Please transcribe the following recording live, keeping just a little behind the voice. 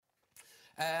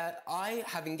I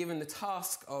have been given the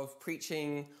task of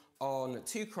preaching on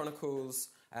 2 Chronicles,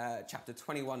 chapter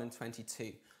 21 and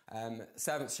 22.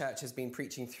 Servants Church has been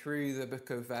preaching through the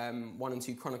book of 1 and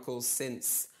 2 Chronicles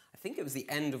since, I think it was the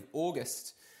end of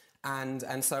August.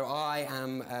 And so I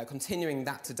am continuing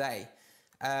that today.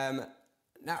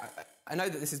 Now, I know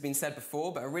that this has been said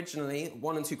before, but originally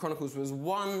 1 and 2 Chronicles was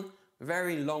one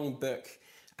very long book.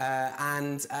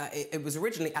 And it was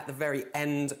originally at the very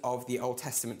end of the Old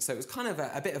Testament. So it was kind of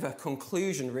a bit of a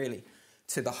conclusion, really,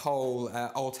 to the whole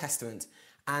Old Testament.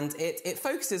 And it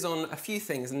focuses on a few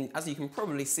things. And as you can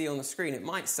probably see on the screen, it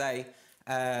might say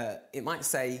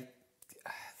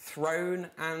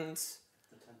throne and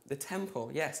the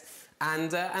temple, yes.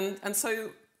 And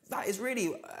so that is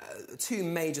really 2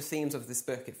 major themes of this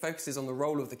book. It focuses on the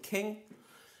role of the king.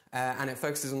 And it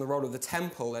focuses on the role of the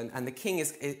temple, and the king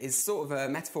is sort of a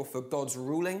metaphor for God's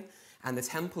ruling, and the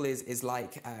temple is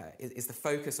the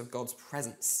focus of God's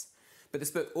presence. But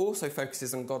this book also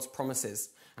focuses on God's promises,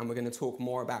 and we're going to talk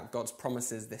more about God's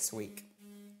promises this week.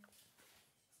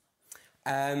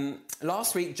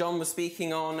 Last week, John was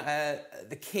speaking on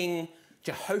the king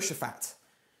Jehoshaphat.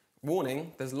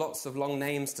 Warning, there's lots of long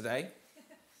names today,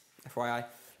 FYI.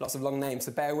 Lots of long names,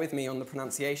 so bear with me on the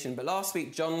pronunciation. But last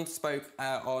week, John spoke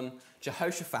on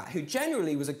Jehoshaphat, who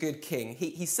generally was a good king.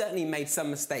 He certainly made some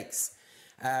mistakes,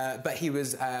 but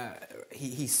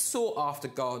he sought after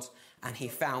God and he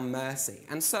found mercy.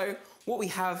 And so what we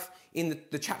have in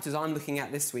the chapters I'm looking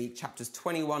at this week, chapters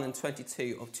 21 and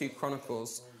 22 of 2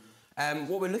 Chronicles,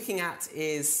 what we're looking at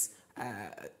is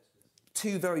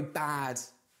 2 very bad,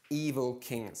 evil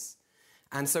kings.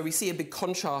 And so we see a big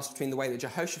contrast between the way that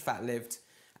Jehoshaphat lived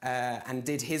and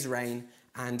did his reign,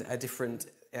 and a different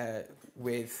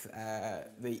with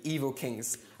the evil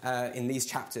kings in these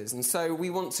chapters. And so we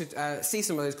want to see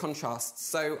some of those contrasts.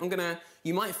 So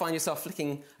you might find yourself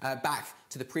flicking back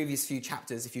to the previous few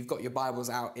chapters. If you've got your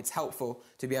Bibles out, it's helpful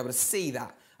to be able to see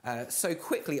that so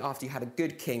quickly after you had a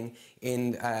good king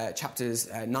in chapters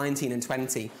 19 and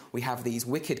 20. We have these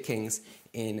wicked kings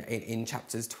in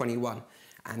chapters 21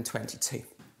 and 22.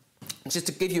 Just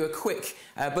to give you a quick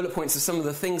bullet points of some of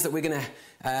the things that we're going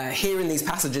to hear in these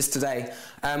passages today,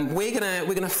 we're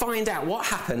going to find out what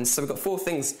happens. So we've got 4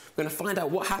 things. We're going to find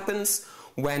out what happens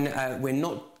when we're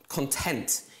not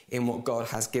content in what God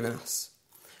has given us.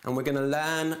 And we're going to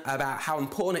learn about how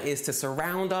important it is to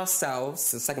surround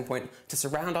ourselves, the second point, to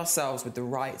surround ourselves with the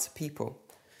right people.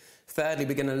 Thirdly,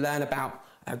 we're going to learn about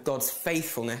God's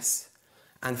faithfulness.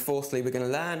 And fourthly, we're going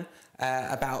to learn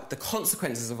about the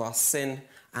consequences of our sin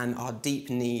and our deep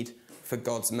need for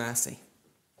God's mercy.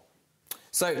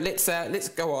 So let's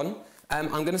go on. I'm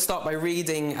going to start by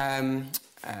reading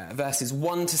verses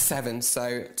 1 to 7.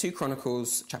 So 2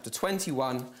 Chronicles chapter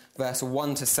 21, verse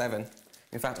 1 to 7.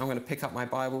 In fact, I'm going to pick up my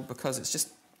Bible because it's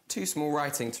just too small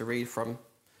writing to read from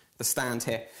the stand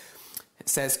here. It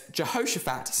says,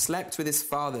 Jehoshaphat slept with his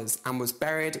fathers and was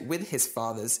buried with his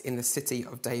fathers in the city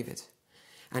of David.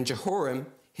 And Jehoram,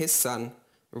 his son,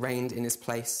 reigned in his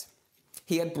place.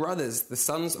 He had brothers, the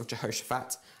sons of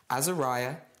Jehoshaphat,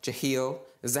 Azariah, Jehiel,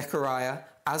 Zechariah,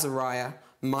 Azariah,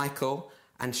 Michael,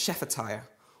 and Shephatiah.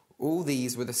 All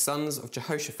these were the sons of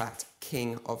Jehoshaphat,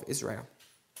 king of Israel.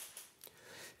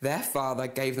 Their father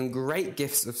gave them great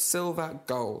gifts of silver,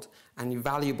 gold, and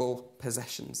valuable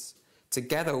possessions,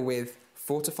 together with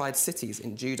fortified cities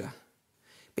in Judah.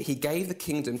 But he gave the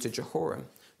kingdom to Jehoram,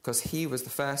 because he was the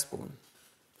firstborn.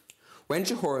 When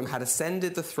Jehoram had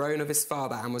ascended the throne of his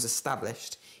father and was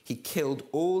established, he killed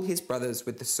all his brothers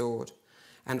with the sword,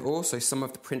 and also some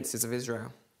of the princes of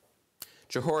Israel.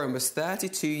 Jehoram was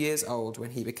 32 years old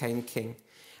when he became king,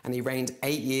 and he reigned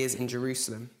 8 years in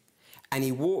Jerusalem. And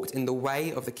he walked in the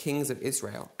way of the kings of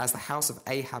Israel, as the house of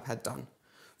Ahab had done.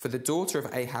 For the daughter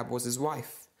of Ahab was his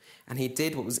wife, and he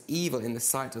did what was evil in the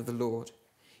sight of the Lord.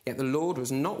 Yet the Lord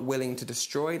was not willing to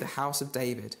destroy the house of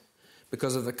David,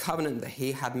 because of the covenant that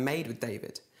he had made with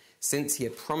David, since he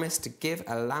had promised to give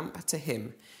a lamp to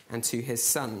him and to his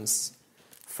sons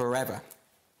forever.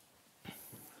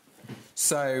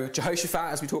 So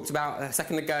Jehoshaphat, as we talked about a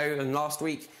second ago and last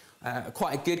week,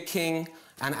 quite a good king.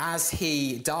 And as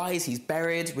he dies, he's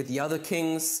buried with the other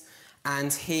kings,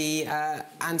 and he has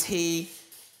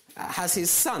his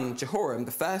son, Jehoram,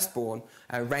 the firstborn,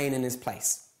 reign in his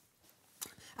place.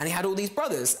 And he had all these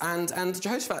brothers, and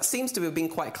Jehoshaphat seems to have been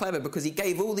quite clever because he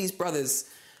gave all these brothers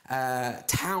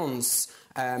towns,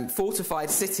 fortified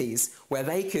cities where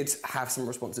they could have some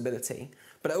responsibility.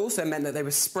 But it also meant that they were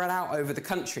spread out over the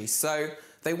country, so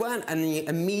they weren't an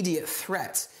immediate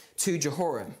threat to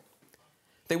Jehoram.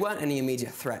 They weren't any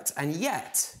immediate threat. And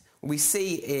yet, we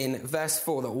see in verse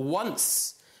 4 that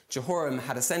once Jehoram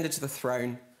had ascended to the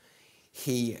throne,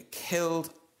 he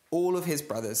killed all of his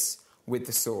brothers with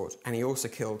the sword, and he also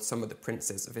killed some of the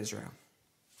princes of Israel.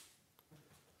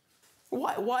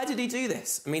 Why did he do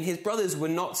this? I mean, his brothers were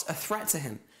not a threat to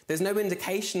him. There's no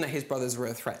indication that his brothers were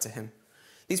a threat to him.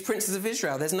 These princes of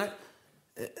Israel, there's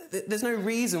no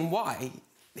reason why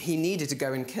he needed to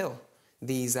go and kill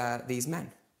these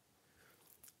men.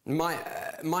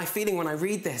 My feeling when I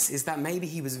read this is that maybe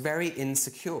he was very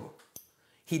insecure.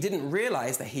 He didn't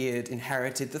realize that he had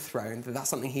inherited the throne, that that's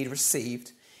something he'd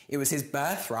received. It was his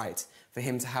birthright for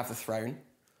him to have the throne.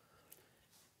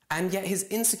 And yet his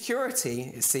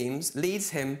insecurity, it seems, leads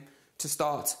him to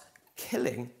start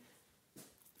killing.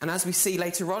 And as we see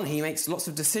later on, he makes lots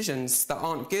of decisions that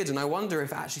aren't good. And I wonder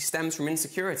if it actually stems from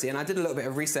insecurity. And I did a little bit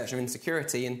of research on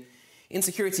insecurity. And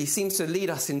insecurity seems to lead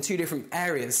us in two different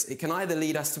areas. It can either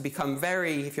lead us to become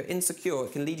if you're insecure,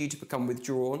 it can lead you to become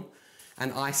withdrawn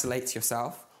and isolate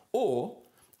yourself. Or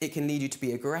it can lead you to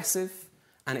be aggressive.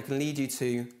 And it can lead you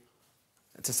to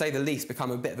say the least,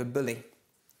 become a bit of a bully.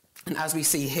 And as we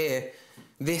see here,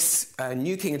 this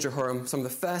new king of Jehoram, some of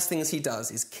the first things he does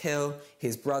is kill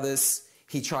his brothers.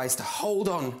 He tries to hold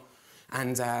on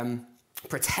and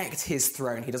protect his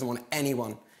throne. He doesn't want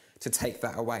anyone to take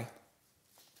that away.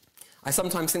 I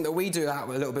sometimes think that we do that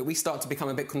a little bit. We start to become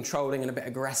a bit controlling and a bit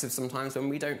aggressive sometimes when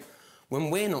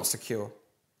we're not secure.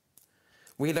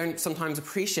 We don't sometimes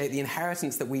appreciate the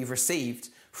inheritance that we've received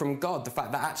from God, the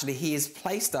fact that actually he has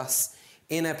placed us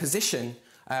in a position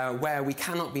where we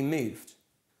cannot be moved.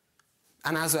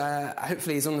 And as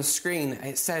hopefully is on the screen,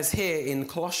 it says here in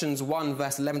Colossians 1,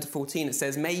 verse 11 to 14, it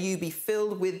says, "May you be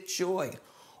filled with joy,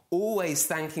 always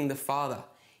thanking the Father.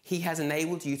 He has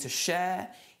enabled you to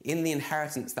share in the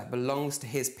inheritance that belongs to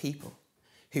his people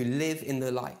who live in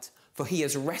the light. For he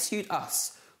has rescued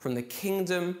us from the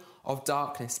kingdom of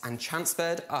darkness and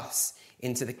transferred us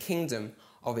into the kingdom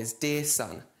of his dear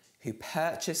Son, who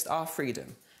purchased our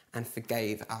freedom and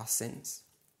forgave our sins."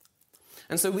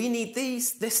 And so we need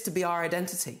this to be our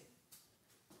identity,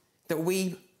 that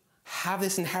we have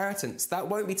this inheritance that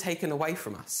won't be taken away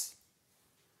from us.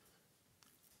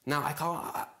 Now,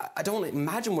 I don't want to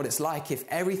imagine what it's like if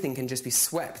everything can just be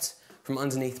swept from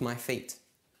underneath my feet.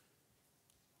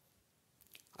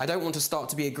 I don't want to start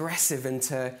to be aggressive and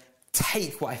to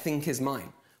take what I think is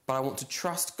mine, but I want to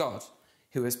trust God,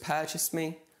 who has purchased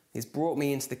me, he's brought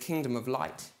me into the kingdom of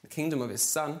light, the kingdom of his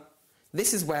Son.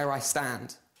 This is where I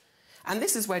stand. And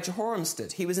this is where Jehoram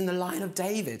stood. He was in the line of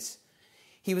David.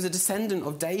 He was a descendant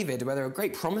of David, where there are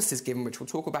great promises given, which we'll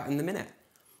talk about in a minute.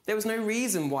 There was no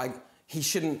reason why he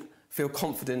shouldn't feel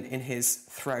confident in his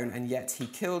throne, and yet he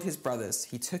killed his brothers.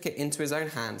 He took it into his own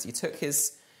hands. He took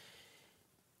his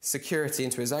security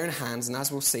into his own hands, and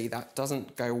as we'll see, that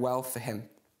doesn't go well for him.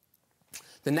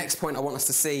 The next point I want us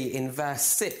to see in verse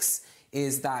 6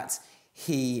 is that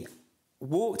he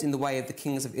walked in the way of the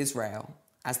kings of Israel,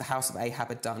 as the house of Ahab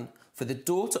had done, for the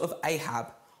daughter of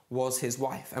Ahab was his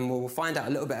wife. And we'll find out a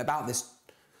little bit about this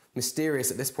mysterious,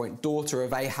 at this point, daughter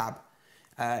of Ahab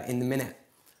in a minute.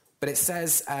 But it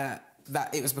says that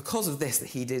it was because of this that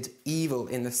he did evil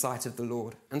in the sight of the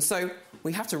Lord. And so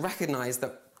we have to recognize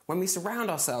that when we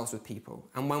surround ourselves with people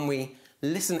and when we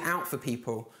listen out for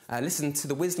people, listen to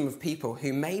the wisdom of people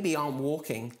who maybe aren't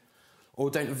walking or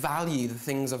don't value the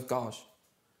things of God,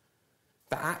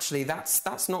 that actually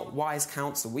that's not wise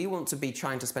counsel. We want to be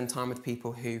trying to spend time with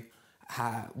people who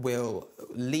will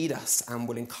lead us and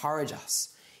will encourage us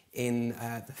in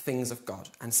the things of God.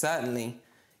 And certainly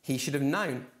he should have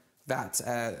known that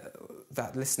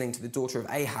listening to the daughter of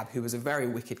Ahab, who was a very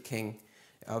wicked king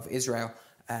of Israel,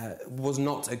 was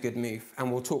not a good move.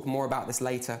 And we'll talk more about this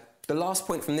later. The last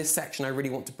point from this section I really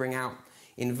want to bring out,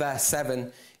 in verse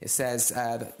 7, it says,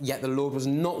 that yet the Lord was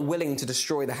not willing to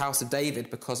destroy the house of David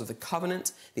because of the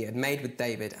covenant that he had made with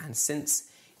David, and since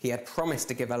he had promised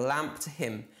to give a lamp to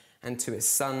him and to his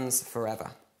sons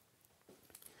forever.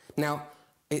 Now,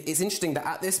 it's interesting that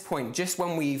at this point, just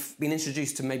when we've been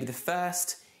introduced to maybe the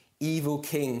first evil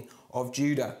king of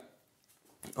Judah,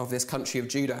 of this country of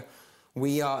Judah,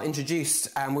 we are introduced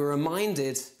and we're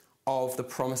reminded of the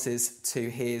promises to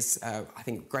his,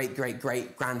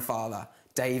 great-great-great-grandfather,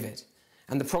 David.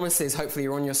 And the promises, hopefully,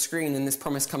 are on your screen, and this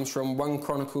promise comes from 1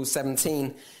 Chronicles 17.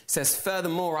 It says,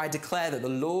 "Furthermore, I declare that the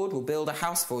Lord will build a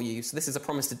house for you." So this is a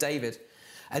promise to David.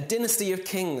 "A dynasty of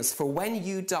kings, for when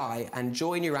you die and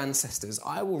join your ancestors,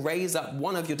 I will raise up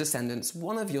one of your descendants,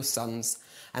 one of your sons,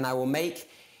 and I will make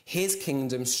his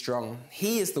kingdom strong.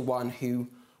 He is the one who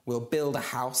will build a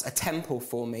house, a temple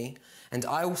for me, and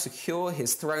I will secure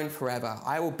his throne forever.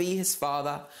 I will be his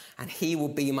father, and he will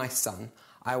be my son.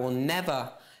 I will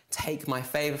never Take my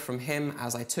favour from him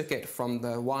as I took it from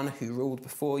the one who ruled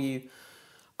before you.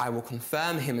 I will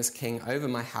confirm him as king over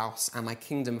my house and my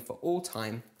kingdom for all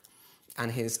time,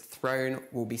 and his throne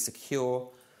will be secure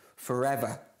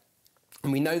forever."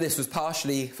 And we know this was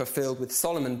partially fulfilled with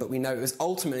Solomon, but we know it was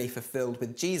ultimately fulfilled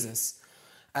with Jesus.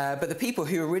 But the people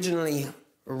who originally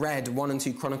read 1 and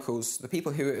 2 Chronicles, the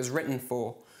people who it was written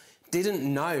for, didn't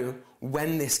know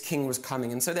when this king was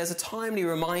coming. And so there's a timely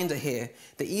reminder here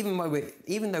that even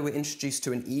though we're introduced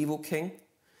to an evil king,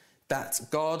 that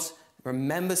God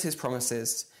remembers his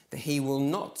promises, that he will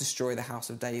not destroy the house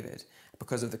of David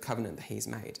because of the covenant that he's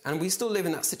made. And we still live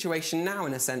in that situation now,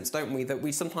 in a sense, don't we? That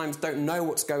we sometimes don't know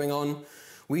what's going on.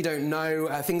 We don't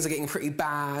know, things are getting pretty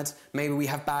bad. Maybe we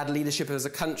have bad leadership as a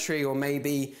country, or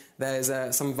maybe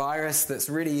there's some virus that's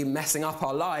really messing up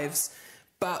our lives.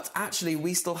 But actually,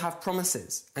 we still have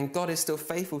promises, and God is still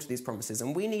faithful to these promises.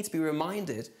 And we need to be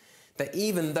reminded that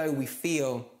even though we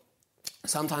feel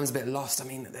sometimes a bit lost, I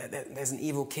mean, there's an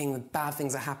evil king, bad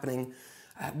things are happening,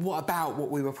 what about what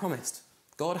we were promised?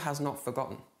 God has not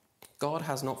forgotten. God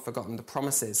has not forgotten the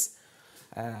promises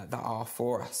that are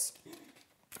for us.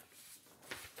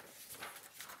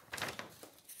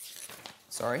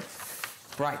 Sorry.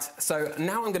 Right, so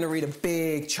now I'm going to read a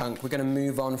big chunk. We're going to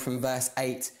move on from verse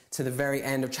 8 to the very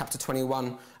end of chapter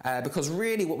 21, because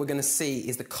really what we're going to see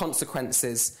is the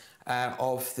consequences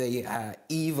of the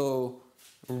evil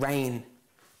reign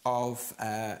of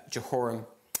Jehoram.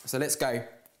 So let's go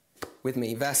with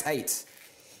me. Verse 8.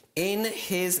 In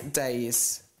his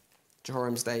days,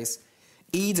 Jehoram's days,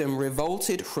 Edom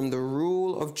revolted from the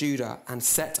rule of Judah and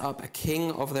set up a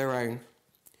king of their own.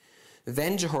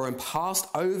 Then Jehoram passed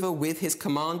over with his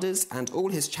commanders and all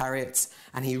his chariots,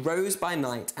 and he rose by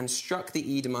night and struck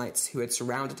the Edomites who had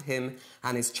surrounded him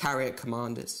and his chariot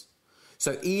commanders.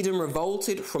 So Edom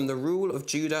revolted from the rule of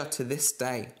Judah to this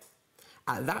day.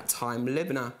 At that time,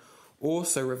 Libnah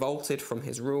also revolted from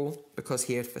his rule because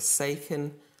he had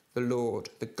forsaken the Lord,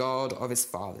 the God of his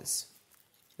fathers.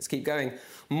 Let's keep going.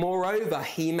 Moreover,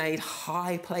 he made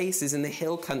high places in the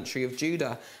hill country of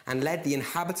Judah and led the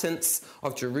inhabitants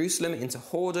of Jerusalem into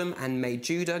whoredom and made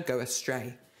Judah go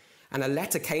astray. And a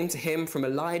letter came to him from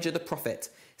Elijah the prophet,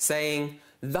 saying,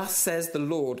 "Thus says the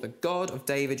Lord, the God of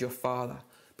David your father,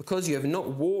 because you have not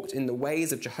walked in the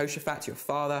ways of Jehoshaphat your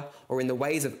father, or in the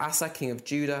ways of Asa king of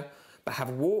Judah, but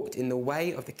have walked in the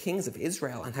way of the kings of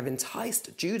Israel, and have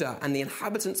enticed Judah and the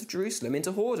inhabitants of Jerusalem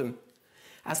into whoredom,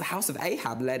 as the house of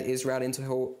Ahab led Israel into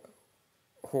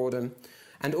whoredom.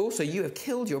 And also you have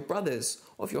killed your brothers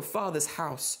of your father's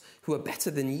house, who are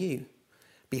better than you.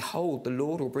 Behold, the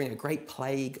Lord will bring a great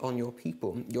plague on your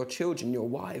people, your children, your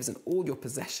wives, and all your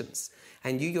possessions.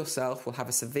 And you yourself will have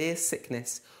a severe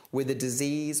sickness with the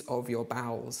disease of your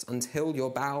bowels, until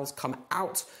your bowels come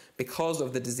out because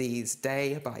of the disease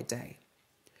day by day."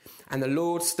 And the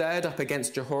Lord stirred up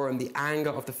against Jehoram the anger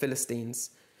of the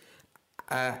Philistines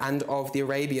and of the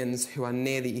Arabians who are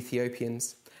near the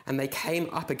Ethiopians. And they came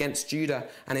up against Judah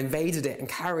and invaded it and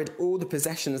carried all the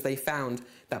possessions they found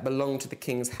that belonged to the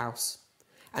king's house.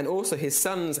 And also his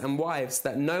sons and wives,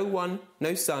 that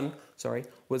no son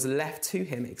was left to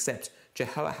him except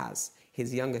Jehoahaz,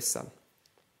 his youngest son.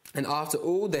 And after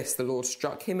all this, the Lord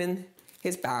struck him in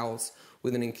his bowels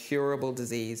with an incurable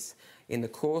disease. In the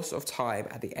course of time,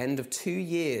 at the end of 2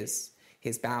 years,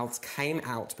 his bowels came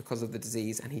out because of the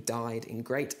disease, and he died in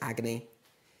great agony.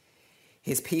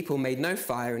 His people made no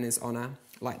fire in his honor,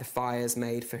 like the fires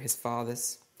made for his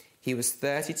fathers. He was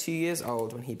 32 years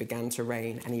old when he began to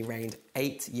reign, and he reigned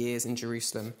 8 years in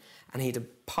Jerusalem, and he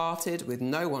departed with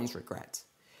no one's regret.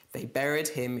 They buried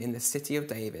him in the city of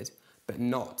David, but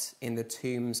not in the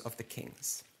tombs of the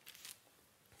kings.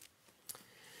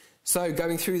 So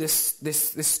going through this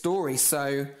story,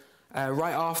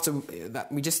 right after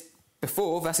that,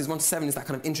 before verses 1 to 7 is that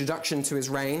kind of introduction to his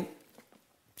reign.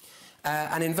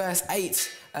 And in verse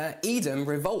 8, Edom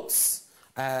revolts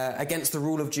against the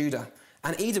rule of Judah.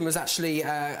 And Edom was actually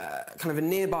kind of a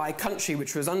nearby country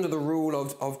which was under the rule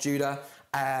of Judah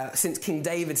since King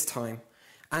David's time.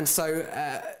 And so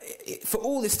for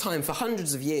all this time, for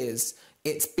hundreds of years,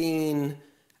 it's been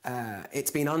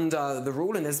under the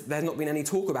rule, and there's not been any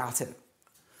talk about it.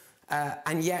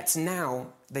 And yet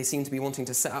now they seem to be wanting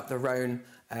to set up their own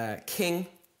king.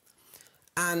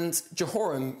 And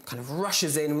Jehoram kind of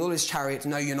rushes in with all his chariot.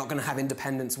 "No, you're not going to have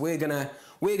independence. We're going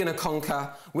to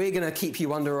conquer. We're going to keep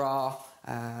you under our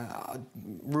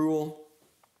rule."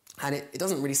 And it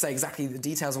doesn't really say exactly the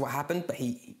details of what happened, but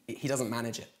he doesn't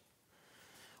manage it.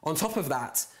 On top of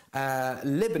that,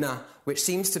 Libnah, which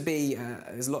seems to be,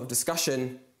 there's a lot of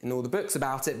discussion in all the books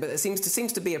about it, but it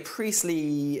seems to be a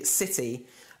priestly city,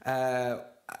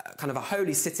 kind of a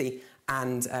holy city,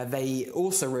 and they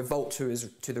also revolt to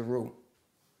the rule,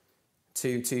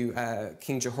 to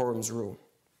King Jehoram's rule.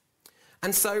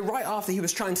 And so right after he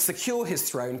was trying to secure his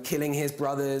throne, killing his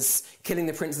brothers, killing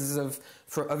the princes of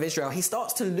Israel, he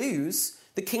starts to lose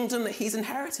the kingdom that he's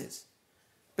inherited.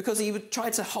 Because he would try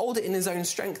to hold it in his own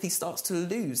strength, he starts to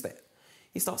lose it.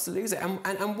 He starts to lose it.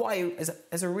 And why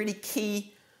is a really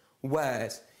key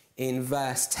word in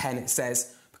verse 10. It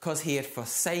says, because he had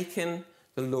forsaken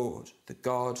the Lord, the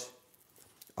God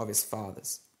of his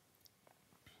fathers.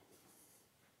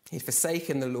 He'd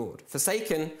forsaken the Lord.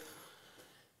 Forsaken,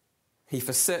 he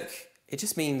forsook, it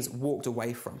just means walked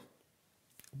away from.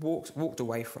 Walked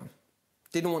away from.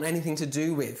 Didn't want anything to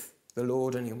do with the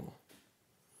Lord anymore.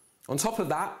 On top of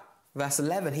that, verse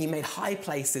 11, he made high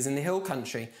places in the hill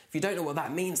country. If you don't know what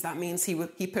that means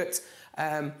he put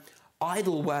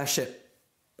idol worship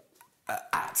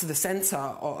to the centre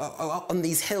on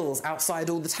these hills outside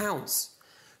all the towns,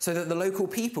 so that the local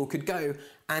people could go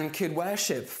and could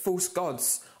worship false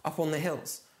gods up on the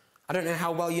hills. I don't know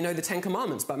how well you know the Ten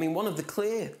Commandments, but I mean, one of the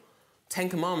clear Ten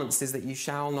Commandments is that you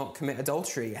shall not commit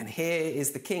adultery. And here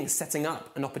is the king setting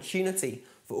up an opportunity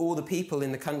for all the people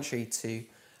in the country to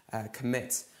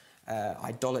commit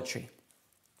idolatry.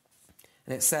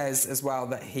 And it says as well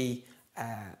that he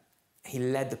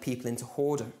led the people into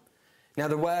whoredom. Now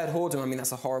the word whoredom, I mean,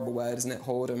 that's a horrible word, isn't it?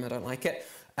 Whoredom, I don't like it.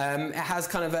 It has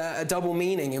kind of a double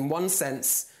meaning. In one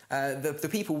sense, the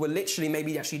people were literally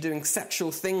maybe actually doing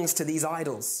sexual things to these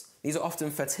idols. These are often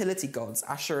fertility gods.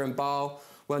 Asher and Baal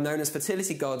were known as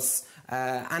fertility gods.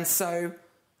 And so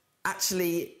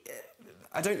actually,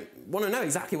 I don't want to know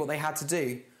exactly what they had to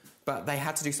do, but they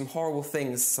had to do some horrible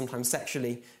things, sometimes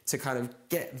sexually, to kind of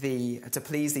to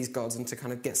please these gods and to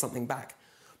kind of get something back.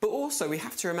 But also, we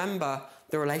have to remember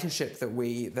the relationship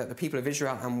that the people of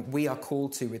Israel and we are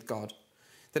called to with God.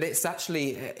 That it's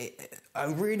actually a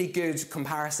really good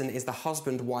comparison is the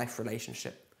husband-wife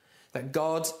relationship. That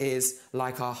God is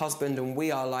like our husband and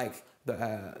we are like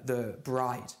the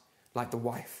bride, like the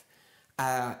wife.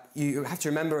 You have to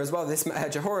remember as well, this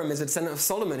Jehoram is a descendant of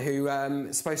Solomon, who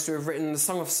is supposed to have written the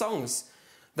Song of Songs.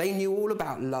 They knew all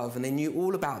about love, and they knew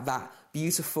all about that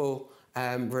beautiful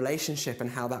relationship and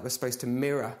how that was supposed to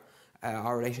mirror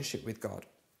our relationship with God.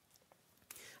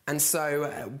 And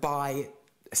so by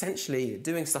essentially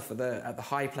doing stuff at the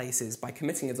high places, by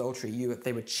committing adultery,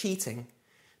 they were cheating.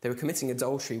 They were committing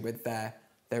adultery with their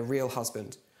real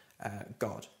husband,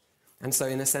 God. And so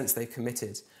in a sense, they've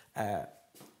committed...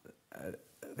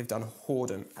 they've done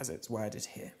whoredom, as it's worded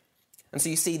here. And so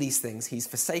you see these things. He's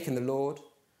forsaken the Lord.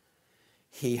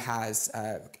 He has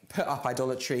put up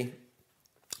idolatry.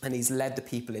 And he's led the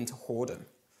people into whoredom.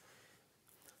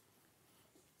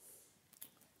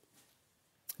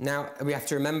 Now, we have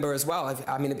to remember as well,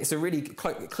 I mean, it's a really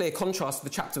clear contrast to the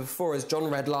chapter before, as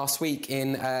John read last week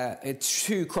in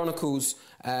 2 Chronicles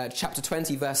chapter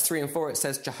 20, verse 3 and 4. It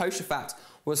says, Jehoshaphat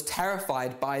was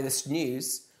terrified by this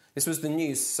news. This was the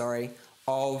news,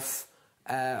 of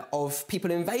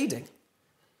people invading.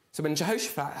 So when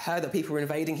Jehoshaphat heard that people were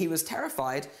invading, he was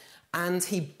terrified, and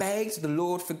he begged the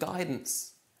Lord for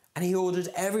guidance. And he ordered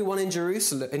everyone in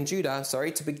Judah,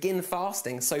 to begin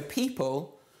fasting. So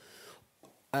people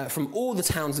from all the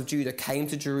towns of Judah came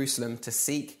to Jerusalem to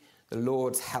seek the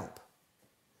Lord's help.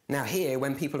 Now here,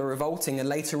 when people are revolting, and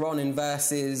later on in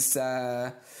verses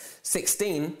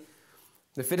 16,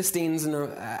 the Philistines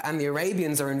and the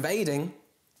Arabians are invading,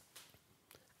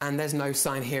 and there's no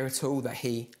sign here at all that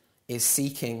he is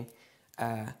seeking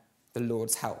the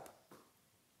Lord's help.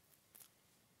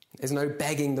 There's no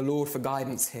begging the Lord for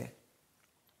guidance here.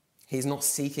 He's not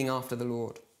seeking after the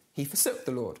Lord. He forsook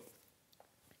the Lord.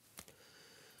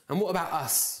 And what about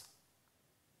us?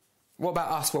 What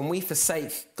about us when we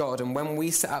forsake God and when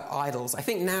we set up idols? I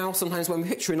think now sometimes when we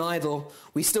picture an idol,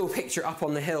 we still picture up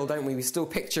on the hill, don't we? We still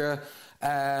picture,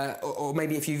 or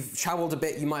maybe if you've travelled a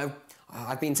bit, you might have...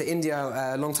 I've been to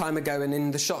India a long time ago, and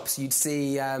in the shops you'd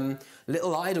see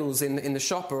little idols in the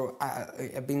shop, or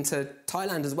I've been to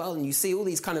Thailand as well, and you see all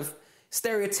these kind of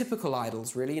stereotypical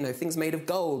idols, really, things made of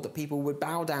gold that people would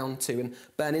bow down to and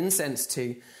burn incense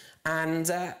to.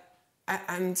 But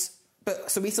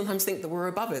so we sometimes think that we're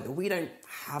above it, that we don't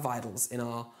have idols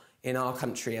in our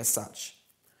country as such.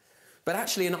 But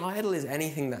actually an idol is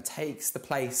anything that takes the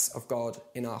place of God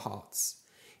in our hearts.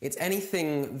 It's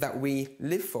anything that we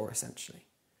live for, essentially.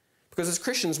 Because as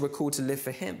Christians, we're called to live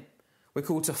for him. We're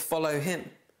called to follow him.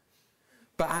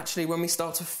 But actually, when we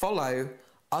start to follow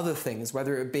other things,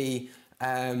 whether it be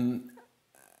a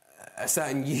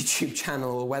certain YouTube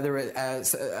channel, or whether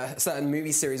it's a certain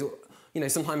movie series, or,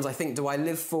 sometimes I think, do I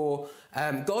live for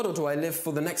God, or do I live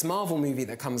for the next Marvel movie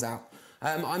that comes out?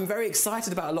 I'm very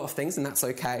excited about a lot of things, and that's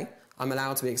okay. I'm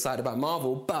allowed to be excited about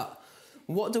Marvel, but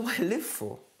what do I live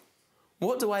for?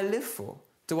 What do I live for?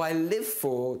 Do I live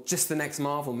for just the next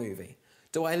Marvel movie?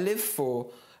 Do I live for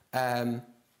my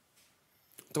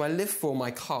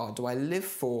car? Do I live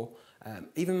for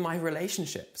even my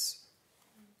relationships?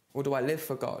 Or do I live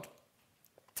for God?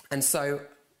 And so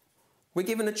we're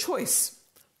given a choice.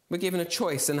 We're given a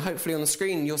choice, and hopefully on the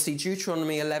screen you'll see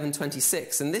Deuteronomy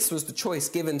 11:26, and this was the choice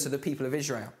given to the people of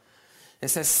Israel. It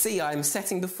says, "See, I am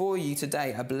setting before you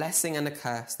today a blessing and a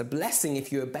curse. The blessing if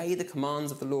you obey the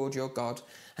commands of the Lord your God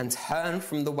and turn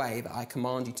from the way that I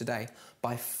command you today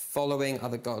by following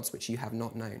other gods which you have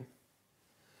not known."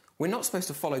 We're not supposed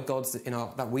to follow gods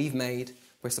that we've made.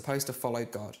 We're supposed to follow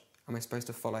God, and we're supposed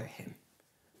to follow him.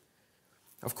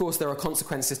 Of course, there are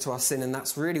consequences to our sin, and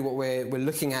that's really what we're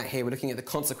looking at here. We're looking at the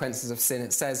consequences of sin.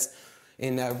 It says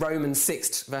in Romans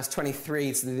 6, verse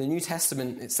 23, so the New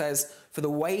Testament, it says, "For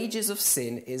the wages of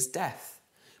sin is death,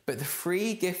 but the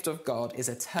free gift of God is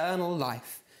eternal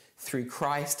life through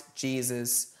Christ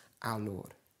Jesus our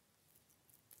Lord."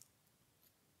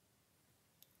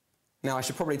 Now, I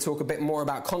should probably talk a bit more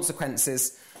about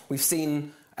consequences. We've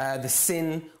seen the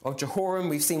sin of Jehoram.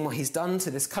 We've seen what he's done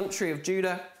to this country of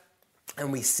Judah.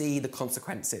 And we see the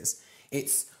consequences.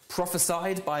 It's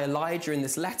prophesied by Elijah in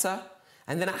this letter,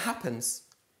 and then it happens.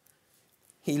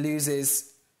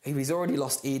 He's already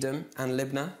lost Edom and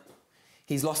Libnah.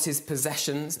 He's lost his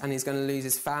possessions, and he's going to lose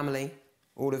his family,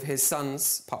 all of his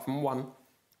sons, apart from one.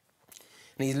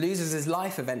 And he loses his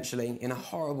life eventually in a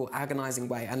horrible, agonizing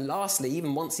way. And lastly,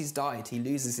 even once he's died, he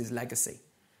loses his legacy.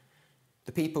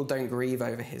 The people don't grieve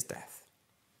over his death.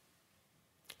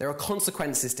 There are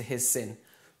consequences to his sin,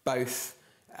 both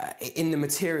in the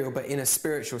material, but in a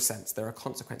spiritual sense, there are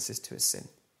consequences to his sin.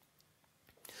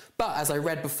 But as I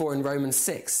read before in Romans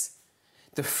 6,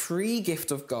 the free gift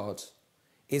of God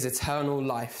is eternal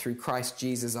life through Christ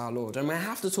Jesus our Lord. And we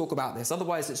have to talk about this,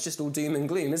 otherwise it's just all doom and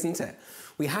gloom, isn't it?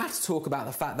 We have to talk about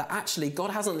the fact that actually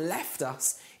God hasn't left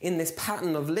us in this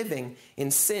pattern of living in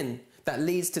sin that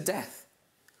leads to death.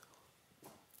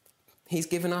 He's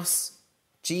given us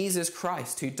Jesus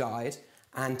Christ, who died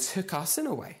and took our sin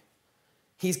away.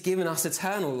 He's given us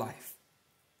eternal life.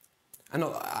 And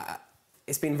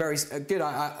it's been very good,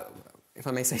 if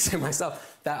I may say so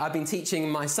myself, that I've been teaching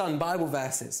my son Bible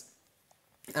verses.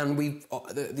 And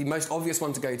the most obvious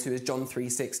one to go to is John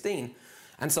 3:16.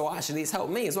 And so actually it's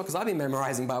helped me as well, because I've been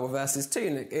memorizing Bible verses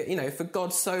too. And, for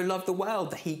God so loved the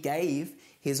world that he gave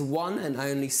his one and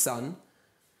only Son,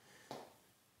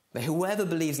 that whoever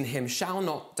believes in him shall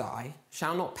not die,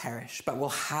 shall not perish, but will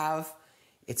have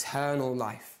eternal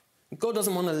life. God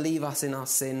doesn't want to leave us in our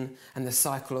sin and the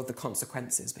cycle of the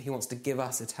consequences, but he wants to give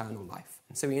us eternal life.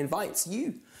 And so he invites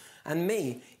you and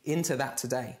me into that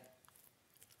today.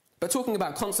 But talking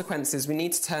about consequences, we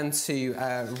need to turn to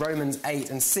Romans 8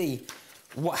 and see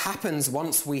what happens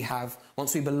once we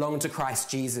belong to Christ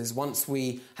Jesus, once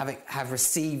we have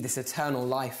received this eternal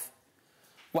life.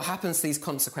 What happens to these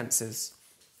consequences?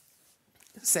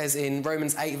 It says in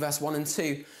Romans 8, verse 1 and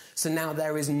 2, "So now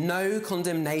there is no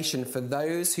condemnation for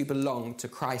those who belong to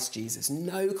Christ Jesus."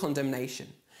 No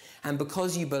condemnation. "And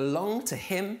because you belong to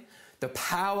him, the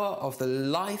power of the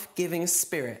life-giving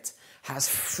Spirit has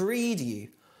freed you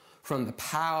from the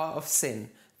power of sin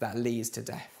that leads to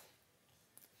death."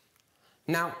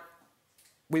 Now,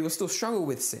 we will still struggle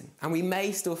with sin, and we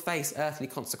may still face earthly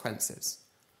consequences,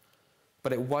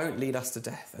 but it won't lead us to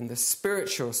death. And the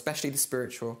spiritual, especially the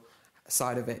spiritual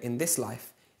side of it in this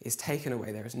life, is taken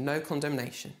away. There is no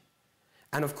condemnation.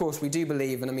 And of course, we do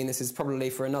believe, and I mean, this is probably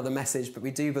for another message, but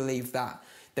we do believe that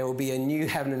there will be a new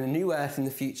heaven and a new earth in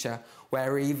the future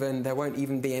where there won't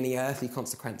even be any earthly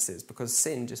consequences, because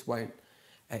sin just won't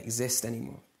exist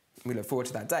anymore. We look forward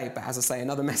to that day, but as I say,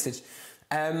 another message.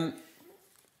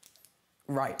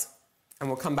 Right, and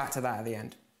we'll come back to that at the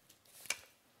end.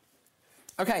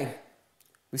 Okay,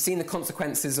 we've seen the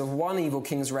consequences of one evil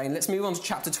king's reign. Let's move on to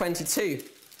chapter 22.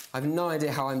 I have no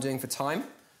idea how I'm doing for time,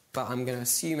 but I'm going to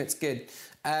assume it's good.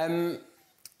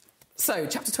 So,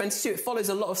 chapter 22, it follows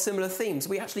a lot of similar themes.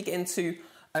 We actually get into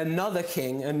another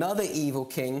king, another evil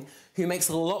king, who makes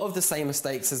a lot of the same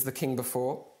mistakes as the king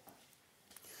before.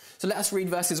 So let us read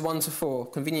verses 1 to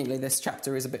 4. Conveniently, this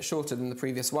chapter is a bit shorter than the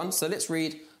previous one. So let's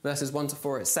read verses 1 to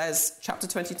 4. It says, chapter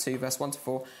 22, verse 1 to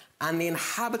 4, "And the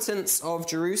inhabitants of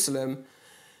Jerusalem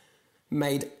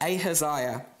made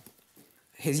Ahaziah,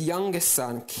 his youngest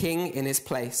son, king in his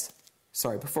place."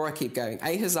 Sorry, before I keep going.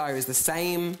 Ahaziah is the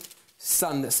same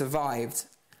son that survived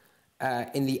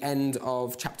in the end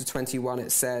of chapter 21.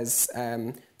 It says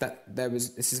that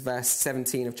this is verse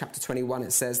 17 of chapter 21.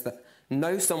 It says that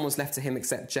no son was left to him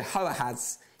except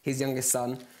Jehoahaz, his youngest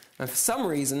son. And for some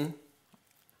reason,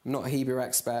 I'm not a Hebrew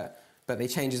expert, but they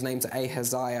changed his name to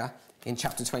Ahaziah in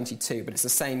chapter 22, but it's the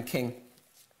same king.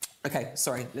 Okay,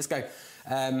 sorry, let's go.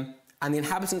 And the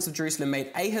inhabitants of Jerusalem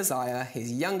made Ahaziah,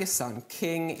 his youngest son,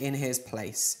 king in his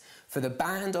place. For the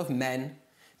band of men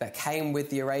that came with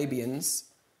the Arabians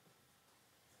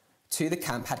to the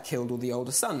camp had killed all the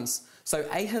older sons. So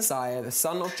Ahaziah, the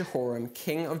son of Jehoram,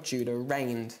 king of Judah,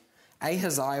 reigned.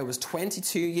 Ahaziah was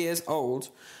 22 years old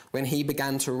when he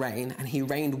began to reign, and he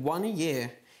reigned 1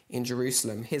 year in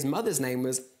Jerusalem. His mother's name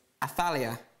was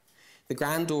Athaliah, the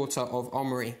granddaughter of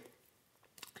Omri.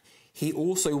 He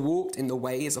also walked in the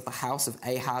ways of the house of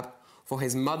Ahab, for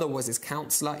his mother was his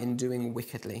counselor in doing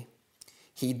wickedly.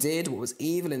 He did what was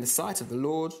evil in the sight of the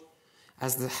Lord,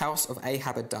 as the house of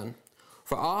Ahab had done.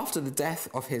 For after the death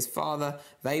of his father,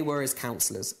 they were his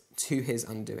counselors to his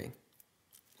undoing.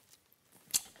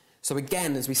 So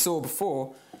again, as we saw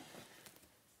before,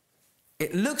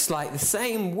 it looks like the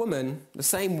same woman, the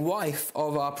same wife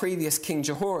of our previous King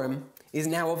Jehoram, is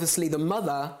now obviously the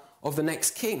mother of the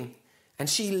next king. And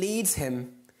she leads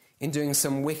him in doing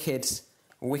some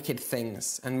wicked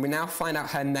things. And we now find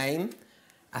out her name,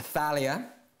 Athaliah.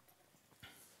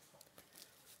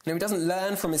 Now, he doesn't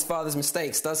learn from his father's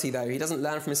mistakes, does he, though? He doesn't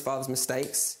learn from his father's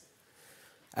mistakes.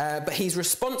 But he's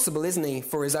responsible, isn't he,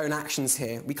 for his own actions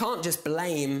here. We can't just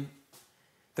blame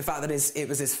the fact that it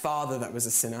was his father that was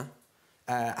a sinner,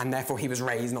 and therefore he was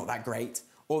raised not that great,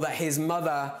 or that his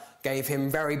mother gave him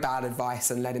very bad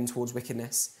advice and led him towards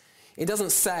wickedness. It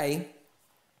doesn't say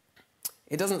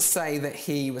that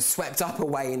he was swept up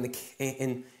away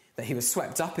that he was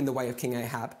swept up in the way of King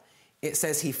Ahab. It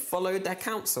says he followed their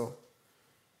counsel.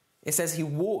 It says he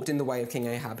walked in the way of King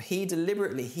Ahab. He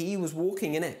was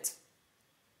walking in it.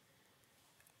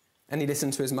 And he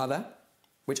listened to his mother,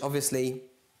 which obviously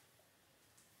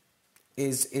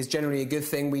is generally a good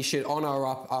thing. We should honour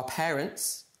our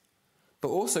parents. But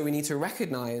also we need to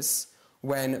recognise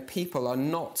when people are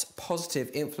not positive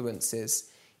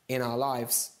influences in our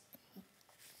lives.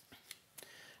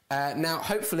 Now,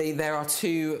 hopefully there are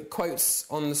 2 quotes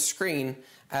on the screen.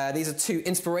 These are 2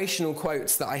 inspirational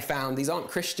quotes that I found. These aren't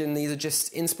Christian, these are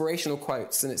just inspirational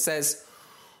quotes. And it says,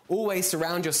 always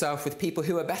surround yourself with people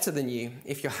who are better than you.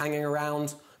 If you're hanging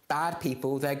around bad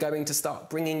people, they're going to start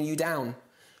bringing you down.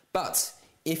 But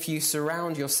if you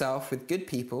surround yourself with good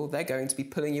people, they're going to be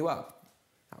pulling you up.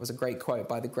 That was a great quote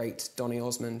by the great Donny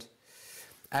Osmond.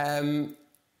 The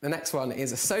next one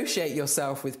is, associate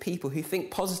yourself with people who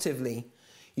think positively.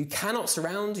 You cannot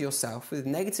surround yourself with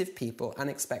negative people and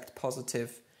expect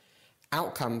positive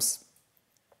outcomes.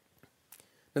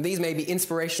 Now, these may be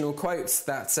inspirational quotes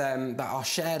that are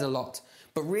shared a lot,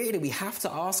 but really we have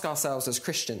to ask ourselves as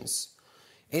Christians,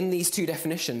 in these 2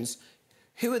 definitions,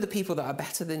 who are the people that are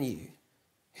better than you?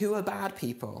 Who are bad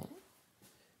people?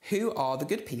 Who are the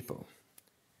good people?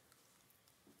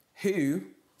 Who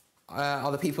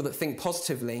are the people that think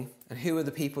positively, and who are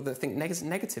the people that think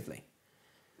negatively?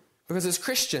 Because as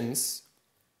Christians,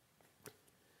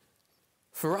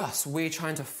 for us, we're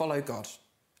trying to follow God,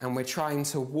 and we're trying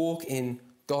to walk in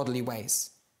godly ways.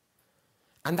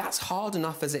 And that's hard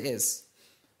enough as it is.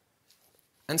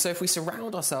 And so if we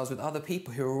surround ourselves with other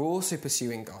people who are also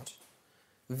pursuing God,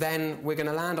 then we're going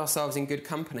to land ourselves in good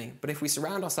company. But if we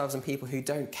surround ourselves in people who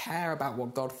don't care about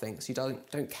what God thinks, who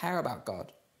don't care about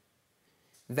God,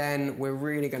 then we're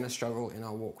really going to struggle in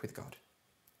our walk with God.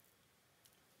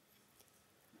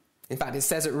 In fact, it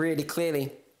says it really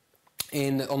clearly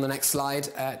on the next slide.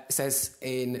 It says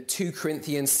in 2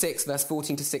 Corinthians 6, verse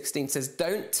 14 to 16, it says,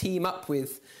 don't team up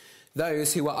with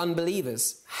those who are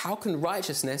unbelievers. How can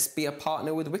righteousness be a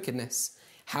partner with wickedness?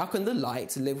 How can the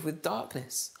light live with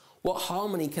darkness? What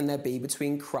harmony can there be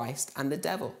between Christ and the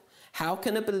devil? How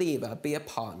can a believer be a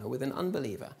partner with an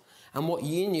unbeliever? And what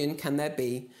union can there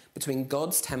be between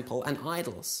God's temple and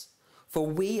idols? For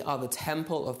we are the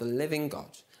temple of the living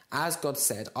God. As God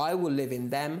said, I will live in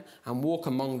them and walk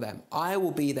among them. I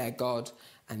will be their God,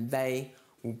 and they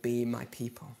will be my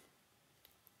people.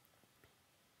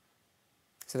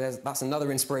 So that's another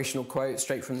inspirational quote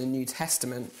straight from the New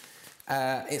Testament.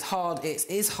 It's hard. It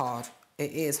is hard.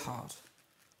 It is hard.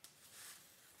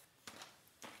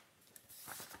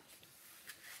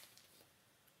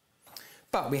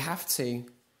 But we have to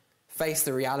face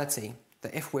the reality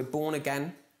that if we're born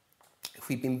again, if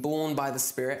we've been born by the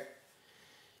Spirit,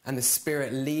 and the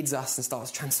Spirit leads us and starts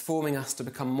transforming us to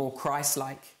become more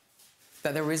Christ-like,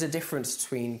 that there is a difference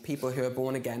between people who are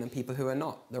born again and people who are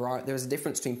not. There is a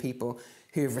difference between people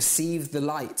who have received the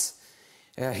light,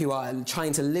 who are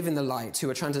trying to live in the light, who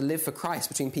are trying to live for Christ,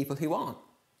 between people who aren't.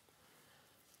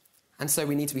 And so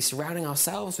we need to be surrounding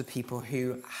ourselves with people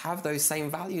who have those same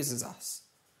values as us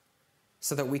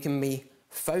so that we can be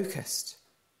focused.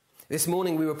 This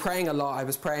morning we were praying a lot. I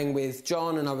was praying with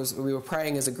John and we were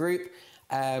praying as a group.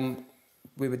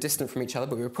 We were distant from each other,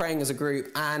 but we were praying as a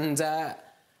group. And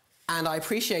I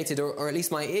appreciated, or at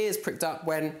least my ears pricked up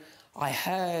when I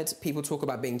heard people talk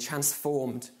about being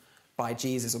transformed by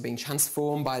Jesus or being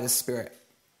transformed by the Spirit.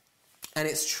 And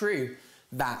it's true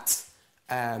that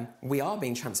we are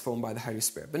being transformed by the Holy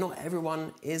Spirit, but not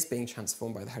everyone is being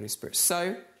transformed by the Holy Spirit.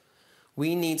 So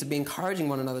we need to be encouraging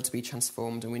one another to be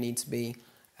transformed, and we need to be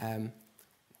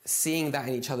seeing that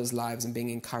in each other's lives and being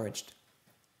encouraged.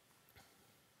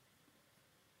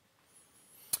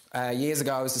 Years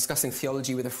ago, I was discussing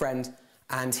theology with a friend,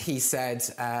 and he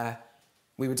said,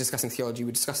 we were discussing theology, we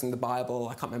were discussing the Bible.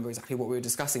 I can't remember exactly what we were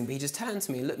discussing, but he just turned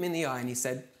to me, looked me in the eye, and he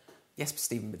said, "Yes,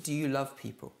 Stephen, but do you love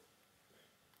people?"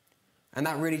 And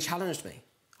that really challenged me.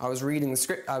 I was reading the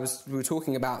script, we were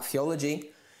talking about theology,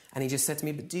 and he just said to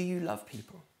me, "But do you love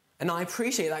people?" And I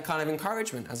appreciate that kind of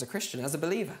encouragement as a Christian, as a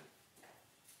believer.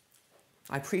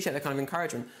 I appreciate that kind of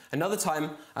encouragement. Another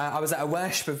time, I was at a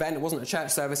worship event. It wasn't a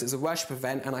church service, it was a worship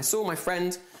event, and I saw my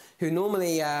friend who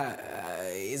normally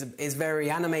is very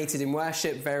animated in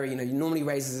worship, normally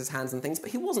raises his hands and things,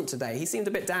 but he wasn't today. He seemed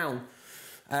a bit down.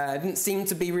 Didn't seem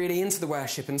to be really into the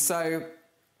worship, and so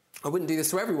I wouldn't do this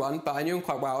to everyone, but I knew him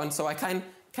quite well, and so I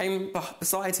came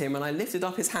beside him and I lifted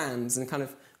up his hands and kind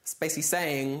of basically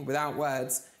saying, without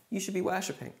words, "You should be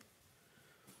worshipping."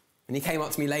 And he came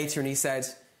up to me later and he said,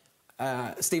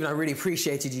 "Stephen, I really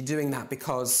appreciated you doing that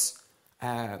because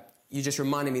you just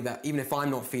reminded me that even if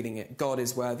I'm not feeling it, God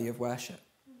is worthy of worship."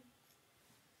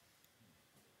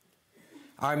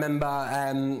 I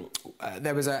remember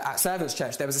there was at Servants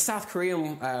Church, there was a South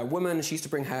Korean woman. She used to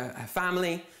bring her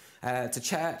family to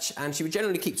church, and she would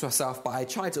generally keep to herself, but I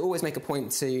tried to always make a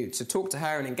point to talk to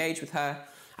her and engage with her.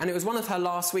 And it was one of her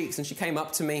last weeks, and she came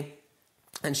up to me,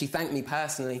 and she thanked me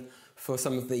personally for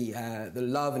some of the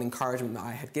love and encouragement that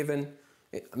I had given.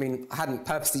 I hadn't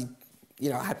purposely,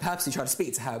 I had purposely tried to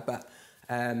speak to her, but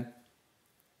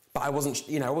I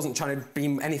wasn't trying to be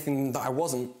anything that I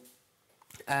wasn't.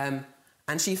 And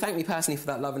she thanked me personally for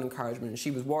that love and encouragement, and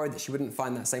she was worried that she wouldn't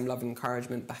find that same love and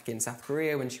encouragement back in South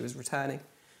Korea when she was returning.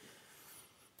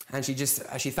 And she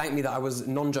thanked me that I was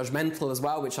non-judgmental as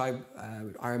well, which I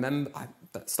remember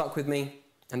that stuck with me,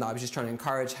 and that I was just trying to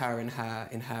encourage her in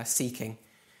her seeking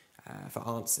for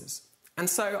answers. And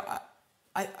so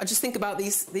I just think about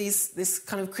this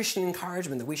kind of Christian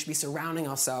encouragement, that we should be surrounding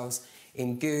ourselves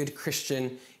in good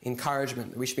Christian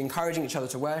encouragement. We should be encouraging each other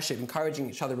to worship, encouraging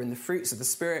each other in the fruits of the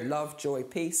Spirit, love, joy,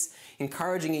 peace,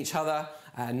 encouraging each other,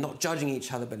 not judging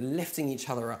each other, but lifting each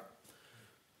other up.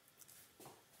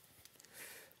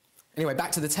 Anyway,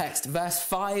 back to the text, verse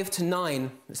 5 to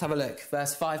 9. Let's have a look.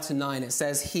 Verse 5 to 9, it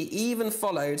says, "He even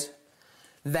followed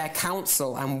their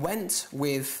counsel and went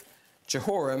with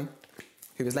Jehoram,"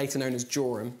 who was later known as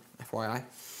Joram, FYI,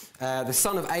 "the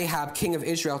son of Ahab, king of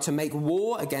Israel, to make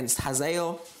war against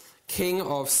Hazael, king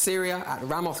of Syria, at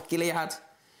Ramoth Gilead.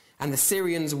 And the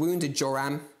Syrians wounded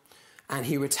Joram, and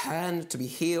he returned to be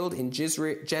healed in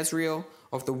Jezreel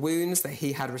of the wounds that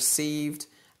he had received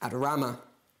at Ramah.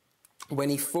 When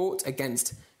he fought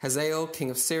against Hazael, king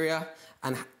of Syria,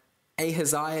 and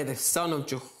Ahaziah, the son of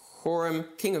Jehoram,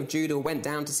 king of Judah, went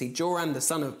down to see Joram, the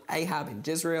son of Ahab, in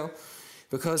Jezreel,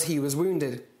 because he was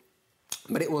wounded.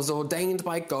 But it was ordained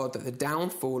by God that the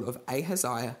downfall of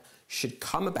Ahaziah should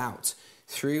come about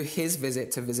through his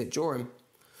visit to visit Joram.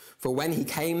 For when he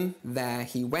came there,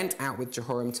 he went out with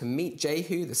Jehoram to meet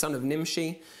Jehu, the son of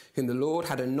Nimshi, whom the Lord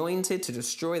had anointed to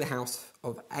destroy the house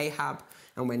of Ahab.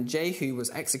 And when Jehu was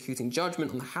executing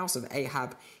judgment on the house of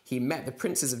Ahab, he met the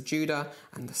princes of Judah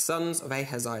and the sons of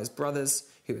Ahaziah's brothers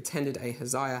who attended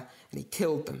Ahaziah, and he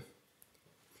killed them.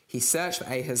 He searched for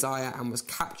Ahaziah and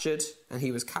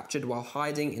he was captured while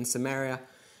hiding in Samaria,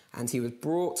 and he was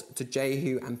brought to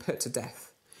Jehu and put to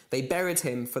death. They buried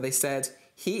him, for they said,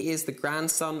 'He is the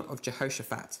grandson of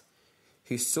Jehoshaphat,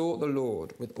 who sought the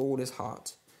Lord with all his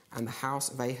heart,' and the house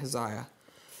of Ahaziah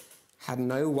had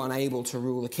no one able to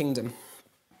rule the kingdom."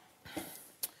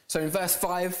 So in verses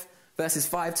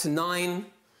 5 to 9,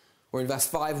 or in verse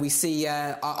 5, we see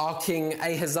our king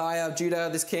Ahaziah of Judah,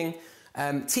 this king,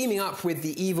 teaming up with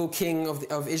the evil king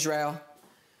of Israel.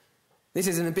 This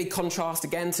is in a big contrast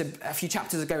again to a few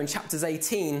chapters ago in chapters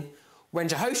 18, when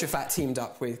Jehoshaphat teamed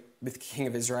up with the king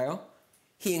of Israel.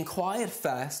 He inquired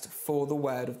first for the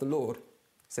word of the Lord. It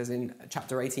says in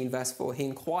chapter 18, verse 4, he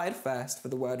inquired first for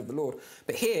the word of the Lord.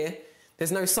 But here,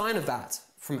 there's no sign of that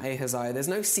from Ahaziah. There's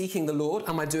no seeking the Lord.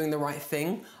 Am I doing the right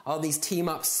thing? Are these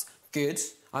team-ups good?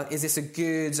 Is this a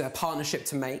good partnership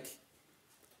to make?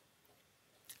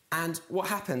 And what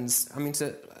happens? I mean,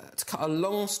 to cut a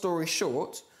long story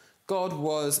short, God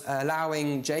was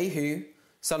allowing Jehu,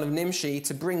 son of Nimshi,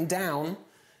 to bring down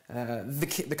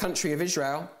the country of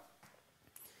Israel.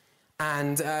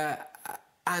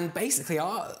 And basically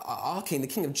our king, the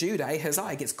king of Judah,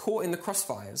 Ahaziah, gets caught in the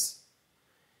crossfires.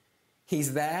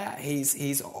 He's there,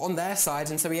 he's on their side,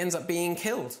 and so he ends up being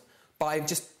killed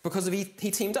because he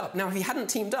teamed up. Now, if he hadn't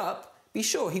teamed up, be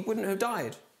sure he wouldn't have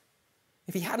died.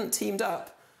 If he hadn't teamed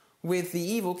up with the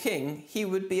evil king, he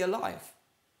would be alive.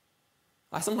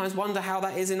 I sometimes wonder how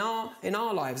that is in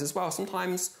our lives as well.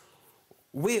 Sometimes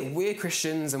we're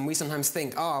Christians, and we sometimes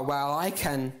think,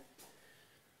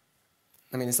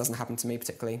 this doesn't happen to me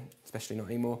particularly, especially not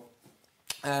anymore.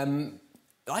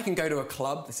 I can go to a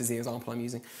club. This is the example I'm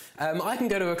using. I can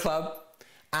go to a club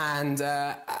and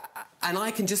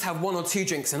I can just have one or two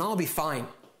drinks and I'll be fine.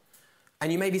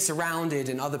 And you may be surrounded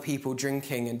in other people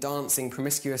drinking and dancing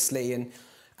promiscuously,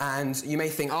 and you may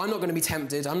think, I'm not going to be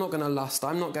tempted, I'm not going to lust,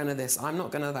 I'm not going to this, I'm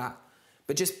not going to that.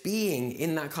 But just being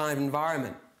in that kind of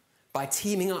environment, by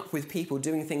teaming up with people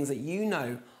doing things that you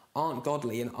know aren't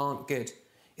godly and aren't good,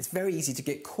 it's very easy to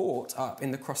get caught up in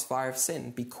the crossfire of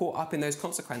sin, be caught up in those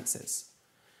consequences,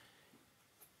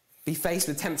 be faced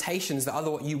with temptations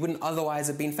that you wouldn't otherwise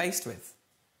have been faced with.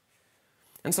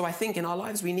 And so I think in our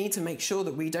lives we need to make sure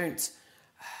that we don't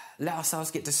let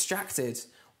ourselves get distracted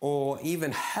or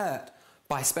even hurt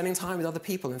by spending time with other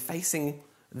people and facing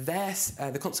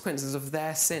the consequences of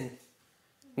their sin.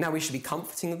 Now, we should be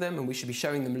comforting them and we should be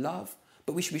showing them love,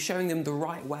 but we should be showing them the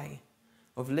right way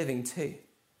of living too,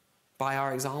 by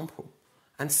our example.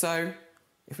 And so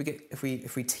if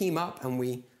we team up and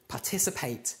we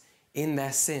participate in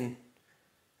their sin,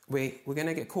 we're going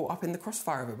to get caught up in the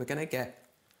crossfire of it. We're going to get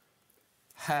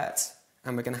hurt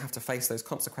and we're going to have to face those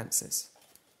consequences.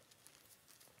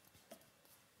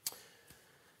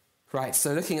 Right,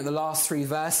 so looking at the last three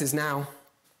verses now,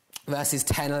 verses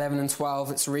 10, 11 and 12,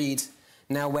 let's read.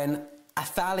 Now when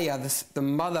Athaliah, the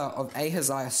mother of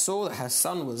Ahaziah, saw that her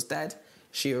son was dead,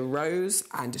 she arose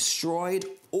and destroyed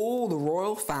all the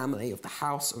royal family of the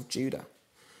house of Judah.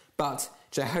 But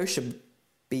Jehoshabeth,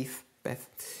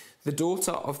 the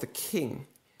daughter of the king,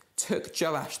 took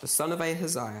Joash, the son of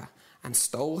Ahaziah, and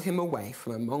stole him away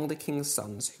from among the king's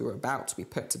sons who were about to be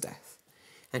put to death.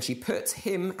 And she put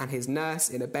him and his nurse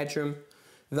in a bedroom.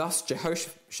 Thus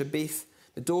Jehoshabeth,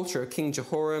 the daughter of King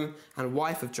Jehoram and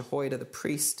wife of Jehoiada the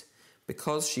priest,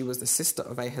 because she was the sister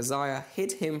of Ahaziah,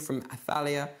 hid him from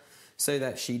Athaliah, so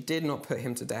that she did not put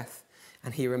him to death.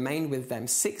 And he remained with them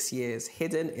 6 years,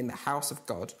 hidden in the house of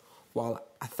God, while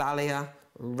Athaliah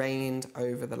reigned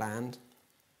over the land.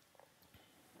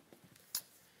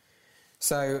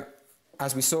 So,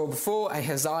 as we saw before,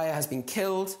 Ahaziah has been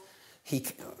killed.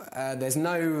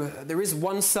 There is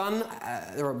one son.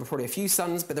 There are probably a few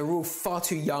sons, but they're all far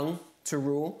too young to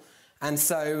rule. And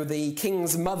so the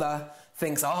king's mother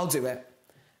thinks, I'll do it.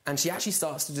 And she actually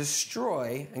starts to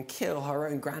destroy and kill her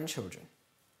own grandchildren.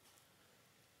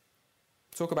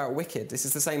 Talk about wicked. This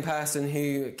is the same person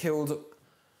who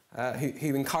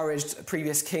who encouraged a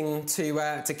previous king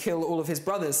to kill all of his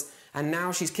brothers. And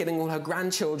now she's killing all her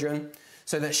grandchildren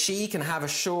so that she can have a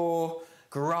sure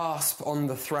grasp on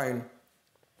the throne.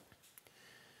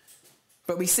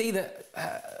 But we see that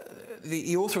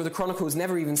the author of the Chronicles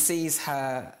never even sees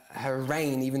her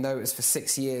reign, even though it was for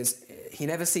 6 years. He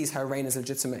never sees her reign as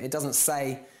legitimate. It doesn't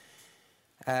say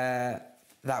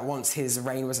that once his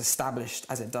reign was established,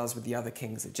 as it does with the other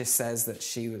kings. It just says that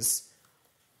she was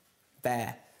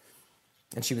there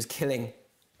and she was killing.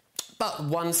 But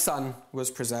one son was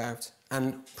preserved,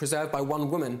 and preserved by one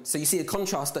woman. So you see a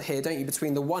contrast here, don't you,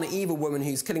 between the one evil woman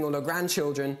who's killing all her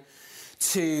grandchildren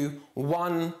to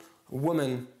one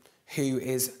woman who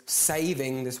is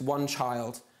saving this one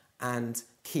child and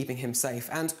keeping him safe.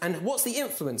 And what's the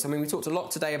influence? I mean, we talked a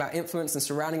lot today about influence and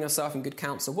surrounding yourself in good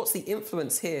counsel. What's the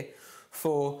influence here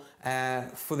for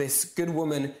this good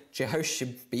woman,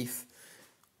 Jehoshabeth?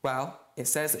 Well, it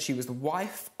says that she was the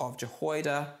wife of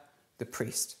Jehoiada the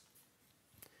priest.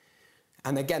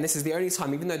 And again, this is the only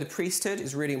time, even though the priesthood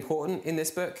is really important in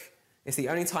this book, it's the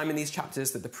only time in these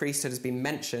chapters that the priesthood has been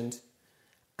mentioned.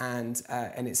 And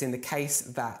it's in the case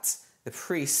that the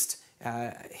priest,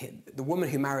 the woman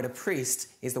who married a priest,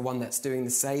 is the one that's doing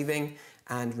the saving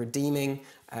and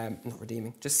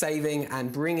saving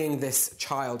and bringing this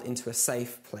child into a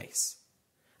safe place.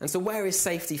 And so where is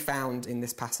safety found in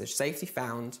this passage? Safety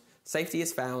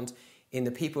is found in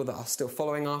the people that are still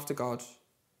following after God.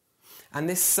 And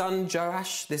this son,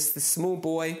 Joash, this small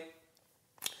boy,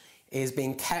 is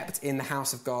being kept in the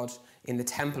house of God, in the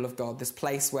temple of God, this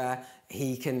place where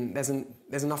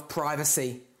there's enough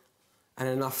privacy and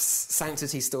enough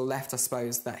sanctity still left, I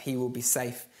suppose, that he will be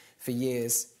safe for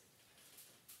years.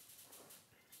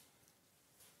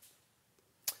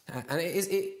 And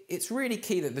it's really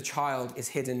key that the child is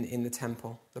hidden in the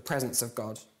temple, the presence of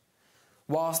God.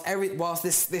 Whilst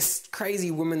this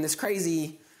crazy woman, I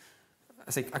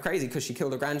say crazy because she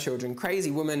killed her grandchildren,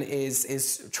 crazy woman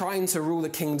is trying to rule the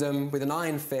kingdom with an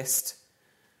iron fist,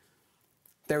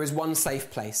 there is one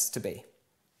safe place to be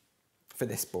for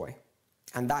this boy.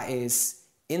 And that is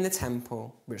in the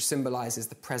temple, which symbolizes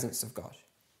the presence of God.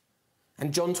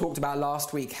 And John talked about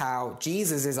last week how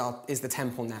Jesus is the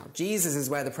temple now. Jesus is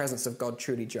where the presence of God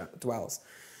truly dwells.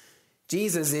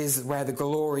 Jesus is where the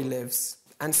glory lives.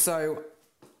 And so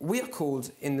we are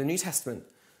called in the New Testament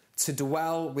to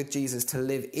dwell with Jesus, to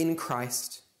live in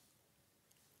Christ.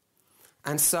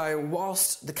 And so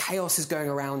whilst the chaos is going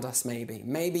around us,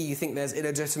 maybe you think there's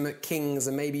illegitimate kings,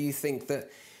 and maybe you think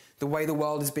that the way the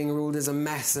world is being ruled is a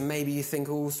mess, and maybe you think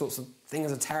all sorts of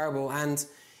things are terrible, and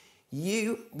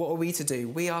what are we to do?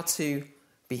 We are to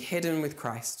be hidden with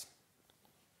Christ.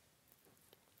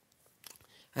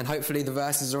 And hopefully the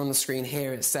verses are on the screen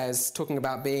here. It says, talking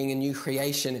about being a new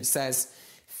creation, it says,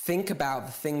 think about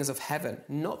the things of heaven,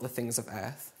 not the things of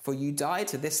earth. For you died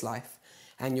to this life,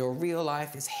 and your real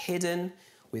life is hidden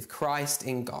with Christ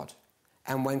in God.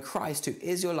 And when Christ, who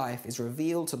is your life, is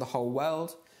revealed to the whole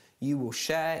world, you will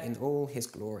share in all his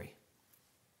glory.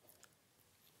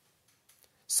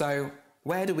 So,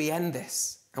 where do we end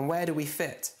this? And where do we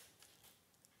fit?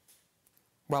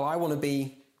 Well, I want to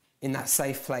be in that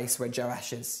safe place where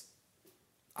Joash is.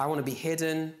 I want to be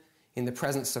hidden in the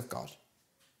presence of God.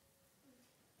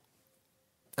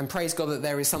 And praise God that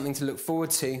there is something to look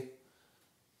forward to.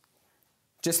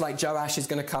 Just like Joash is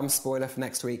going to come, spoiler for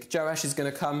next week, Joash is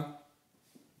going to come.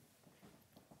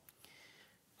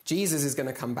 Jesus is going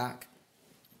to come back.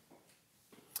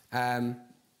 And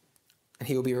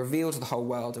he will be revealed to the whole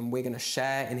world, and we're going to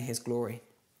share in his glory.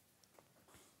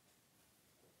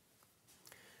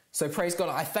 So praise God.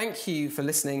 I thank you for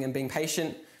listening and being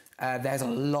patient. There's a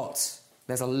lot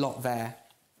there.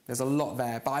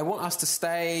 But I want us to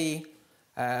stay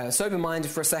sober-minded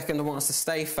for a second. I want us to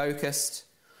stay focused.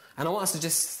 And I want us to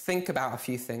just think about a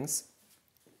few things.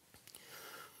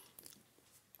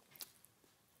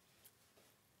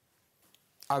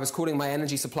 I was calling my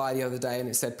energy supply the other day, and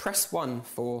it said, press 1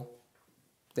 for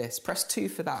this, press 2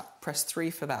 for that, press 3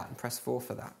 for that, and press 4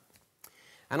 for that.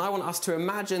 And I want us to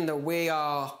imagine that we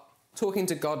are talking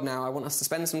to God now. I want us to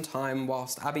spend some time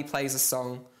whilst Abby plays a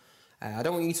song. I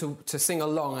don't want you to sing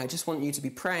along. I just want you to be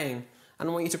praying. And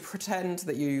I want you to pretend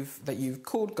that you've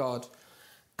called God.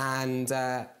 And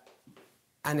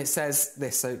it says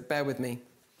this, so bear with me.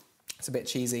 It's a bit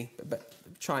cheesy, but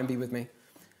try and be with me.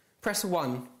 Press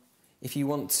 1 if you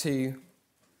want to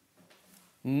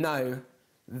know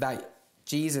that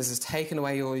Jesus has taken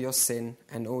away all your sin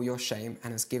and all your shame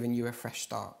and has given you a fresh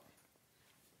start.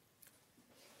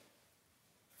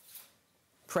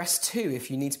 Press 2 if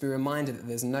you need to be reminded that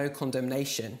there's no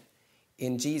condemnation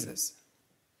in Jesus.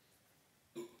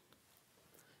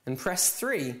 And press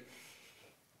 3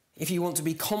 if you want to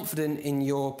be confident in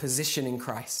your position in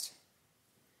Christ.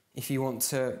 If you want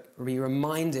to be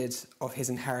reminded of his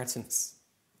inheritance.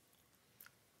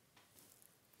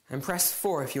 And press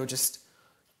 4 if you're just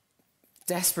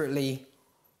desperately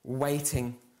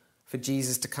waiting for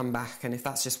Jesus to come back. And if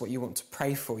that's just what you want to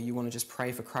pray for, you want to just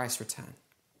pray for Christ's return.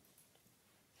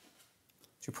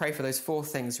 So pray for those 4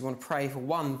 things. You want to pray for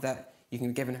 1, that you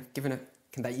can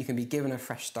be given a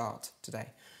fresh start today.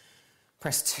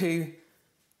 Press 2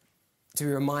 to be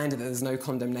reminded that there's no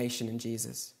condemnation in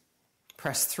Jesus.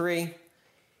 Press 3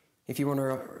 if you want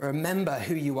to remember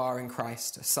who you are in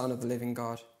Christ, a son of the living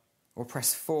God. Or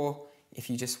press 4 if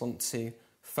you just want to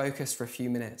focus for a few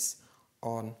minutes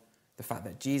on the fact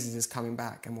that Jesus is coming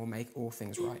back and will make all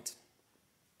things right.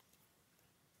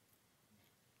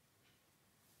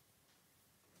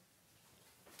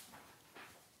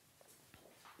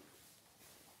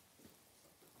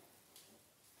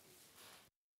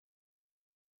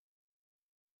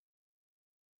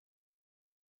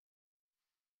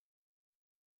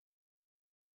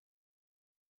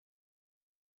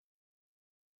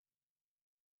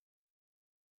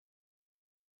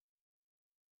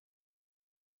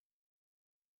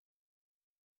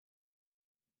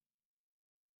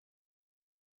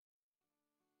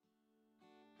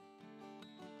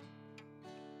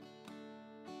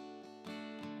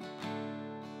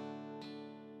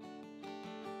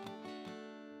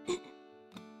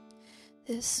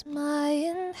 This my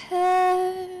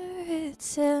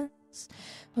inheritance,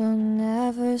 will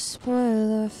never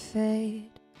spoil or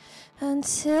fade.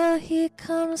 Until he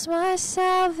comes, my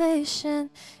salvation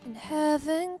in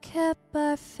heaven kept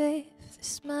by faith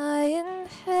is my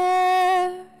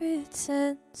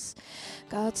inheritance.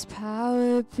 God's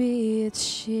power be its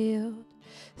shield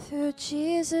through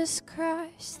Jesus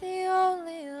Christ, the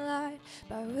only light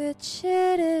by which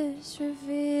it is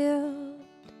revealed.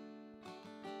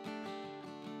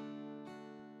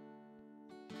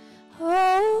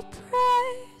 Oh,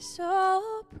 praise,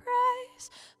 oh, praise,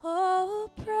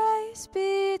 oh, praise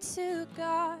be to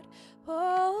God,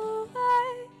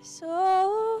 always,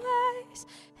 always,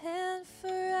 and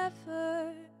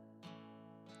forever.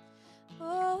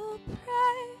 Oh,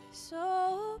 praise,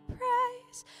 oh,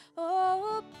 praise,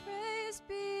 oh, praise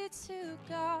be to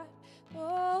God,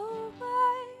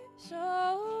 always,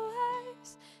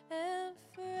 always, and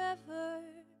forever.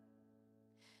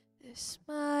 This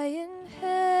my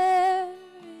inheritance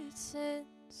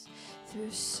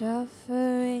through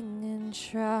suffering and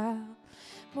trial,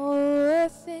 more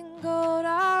worth than gold,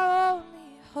 our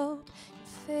only hope, in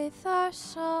faith our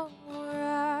song will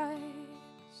rise.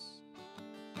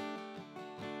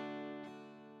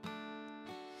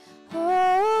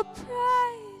 Oh,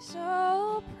 praise,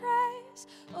 oh, praise,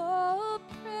 oh,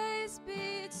 praise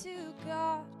be to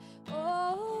God,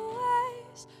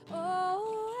 always,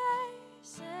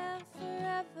 always, and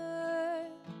forever.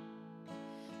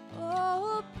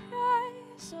 Oh,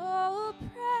 praise, oh,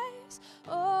 praise,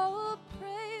 oh,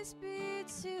 praise be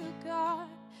to God,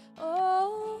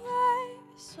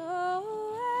 always,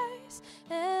 always,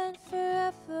 and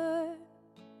forever.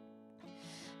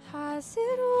 As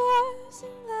it was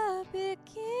in the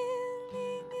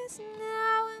beginning, is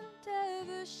now, and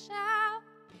ever shall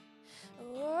be, a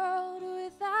world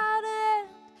without end.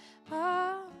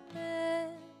 Amen.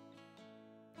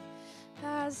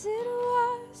 As it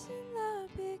was in the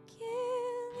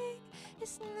beginning,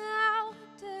 is now,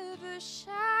 and ever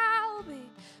shall be,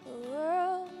 a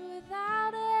world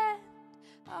without end.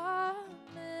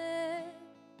 Amen.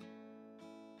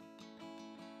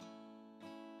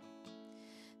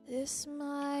 This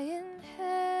my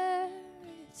inheritance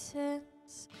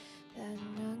that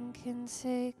none can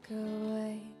take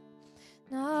away,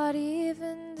 not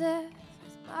even death.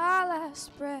 With my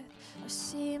last breath, I'll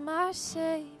see my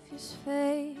Savior's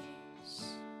face.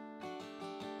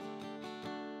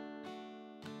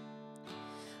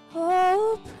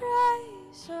 Oh,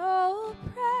 praise, oh,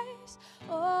 praise,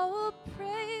 oh,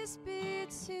 praise be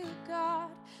to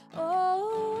God,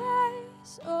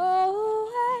 always,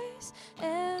 always,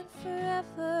 and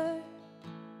forever.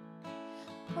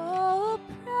 Oh,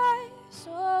 praise,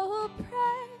 oh,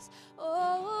 praise,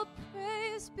 oh,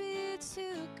 praise be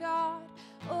to God,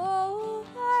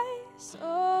 always,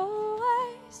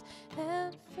 always,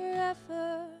 and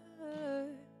forever.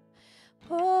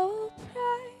 Oh,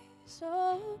 praise,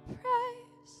 oh,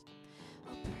 praise,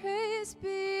 oh, praise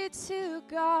be to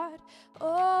God,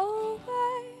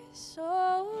 always,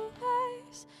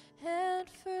 always, and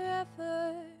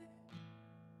forever.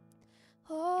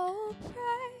 Oh,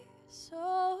 praise,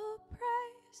 oh,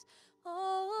 praise,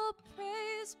 oh,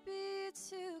 praise be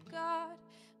to God,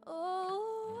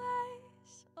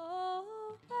 always,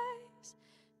 always,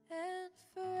 and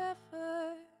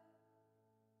forever.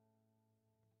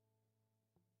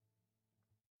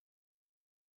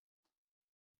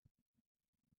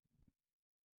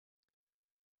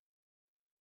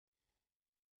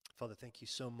 Father, thank you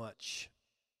so much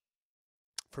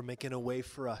for making a way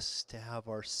for us to have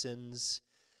our sins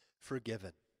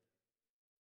forgiven.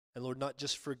 And Lord, not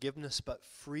just forgiveness, but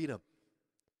freedom.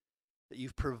 That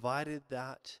you've provided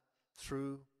that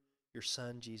through your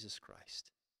Son, Jesus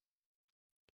Christ.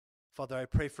 Father, I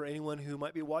pray for anyone who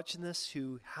might be watching this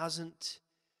who hasn't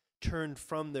turned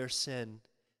from their sin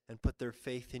and put their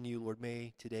faith in you. Lord,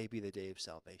 may today be the day of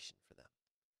salvation for them.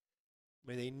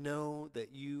 May they know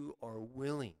that you are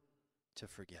willing to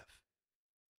forgive,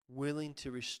 willing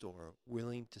to restore,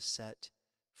 willing to set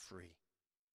free.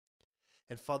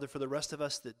 And Father, for the rest of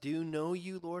us that do know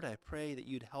you, Lord, I pray that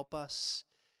you'd help us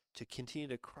to continue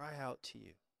to cry out to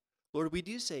you. Lord, we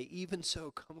do say, even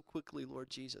so, come quickly, Lord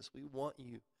Jesus. We want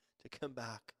you to come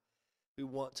back. We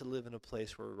want to live in a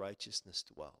place where righteousness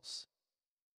dwells.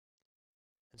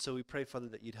 And so we pray, Father,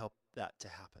 that you'd help that to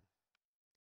happen.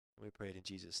 And we pray it in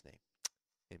Jesus' name.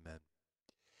 Amen.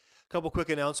 A couple quick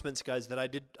announcements, guys, that I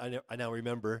now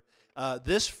remember.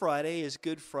 This Friday is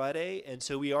Good Friday, and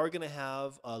so we are going to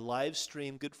have a live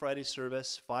stream Good Friday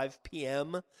service, 5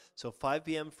 p.m. So 5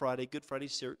 p.m. Friday, Good Friday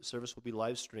service will be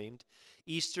live streamed.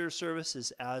 Easter service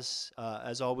is as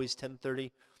always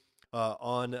 10:30.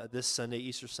 on this Sunday,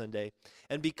 Easter Sunday.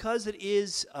 And because it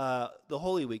is the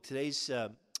Holy Week, today's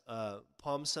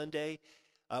Palm Sunday,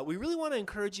 we really want to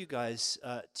encourage you guys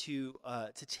to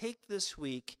take this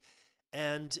week,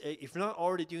 and if you're not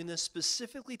already doing this,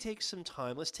 specifically take some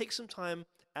time. Let's take some time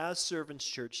as Servants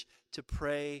Church to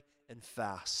pray and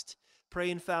fast. Pray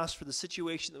and fast for the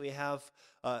situation that we have,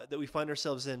 that we find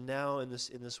ourselves in now in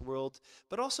this world,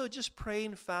 but also just pray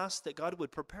and fast that God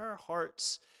would prepare our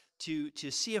hearts to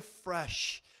see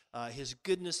afresh His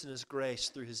goodness and His grace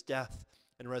through His death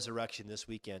and resurrection this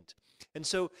weekend. And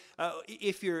so,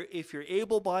 if you're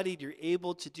able-bodied, you're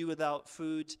able to do without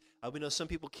food. We know some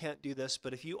people can't do this,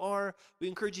 but if you are, we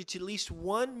encourage you to at least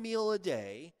one meal a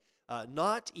day,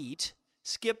 not eat.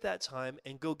 Skip that time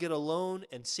and go get alone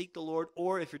and seek the Lord.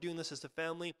 Or if you're doing this as a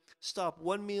family, stop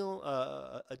one meal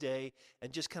a day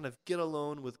and just kind of get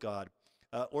alone with God.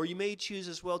 Or you may choose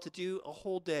as well to do a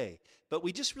whole day. But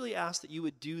we just really ask that you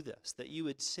would do this, that you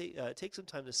would take some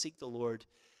time to seek the Lord.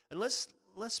 And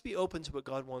let's be open to what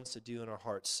God wants to do in our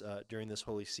hearts during this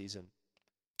holy season.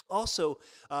 Also,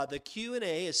 the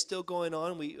Q&A is still going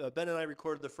on. Ben and I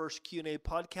recorded the first Q&A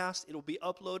podcast. It'll be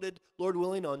uploaded, Lord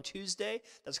willing, on Tuesday.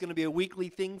 That's going to be a weekly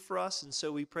thing for us, and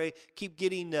so we pray,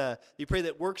 we pray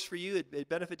that works for you, it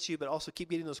benefits you, but also keep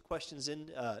getting those questions in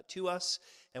to us,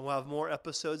 and we'll have more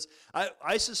episodes.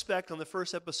 I suspect on the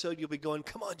first episode you'll be going,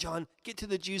 come on, John, get to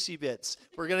the juicy bits.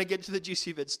 We're going to get to the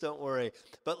juicy bits, don't worry.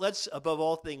 But let's, above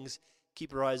all things,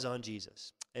 keep our eyes on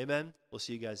Jesus. Amen? We'll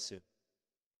see you guys soon.